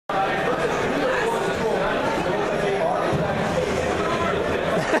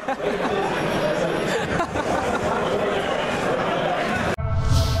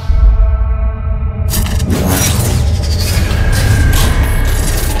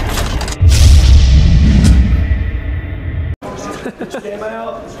Which came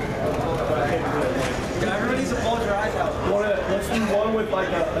out? Everybody needs to pull your eyes out. Let's do one with like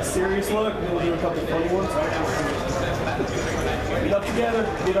a serious look, and then we'll do a couple funny ones. Get up together,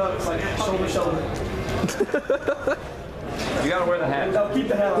 get up, it's like shoulder to shoulder. You gotta wear the hat. No, keep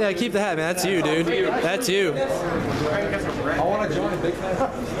the hat on. Yeah, keep the hat, man. That's you, dude. That's you. I want to join a big fan.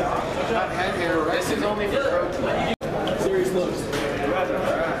 This is only for Serious looks.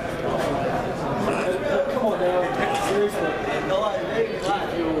 Come on now, serious look.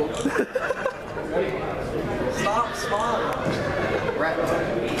 Stop smiling.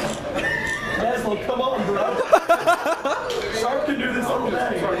 Neslo, come on, bro. Sharp can do this all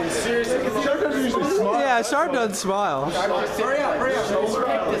day. Seriously, Sharp doesn't usually smile. Yeah, Sharp doesn't smile. Hurry up, hurry up. Shoulder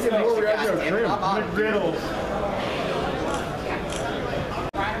up. McGriddle.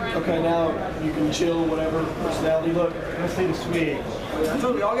 Okay, now you can chill, whatever personality look. Let's see the sweet.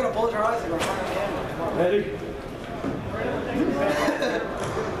 Dude, we all gotta pull your eyes and we're trying to Ready?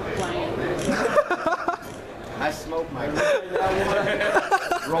 I smoke my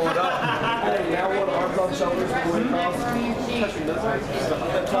Roll it up. Hey, now one arms on shoulders, going across.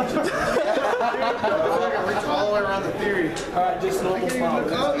 all the way around the theory. Alright, just normal smile.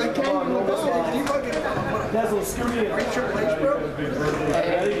 Come on, normal smile. Neslo, screw me in. Ready?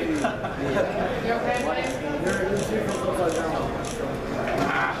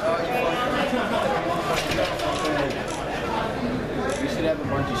 We should have a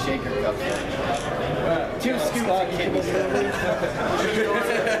bunch of shaker cups. Two scoops.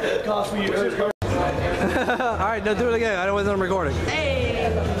 Cost me Alright, no, do it again. I don't want them recording.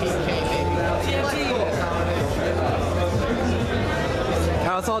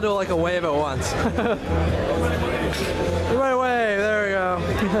 Now let's all do like a wave at once. Everybody wave. There we go.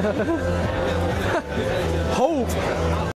 Hope.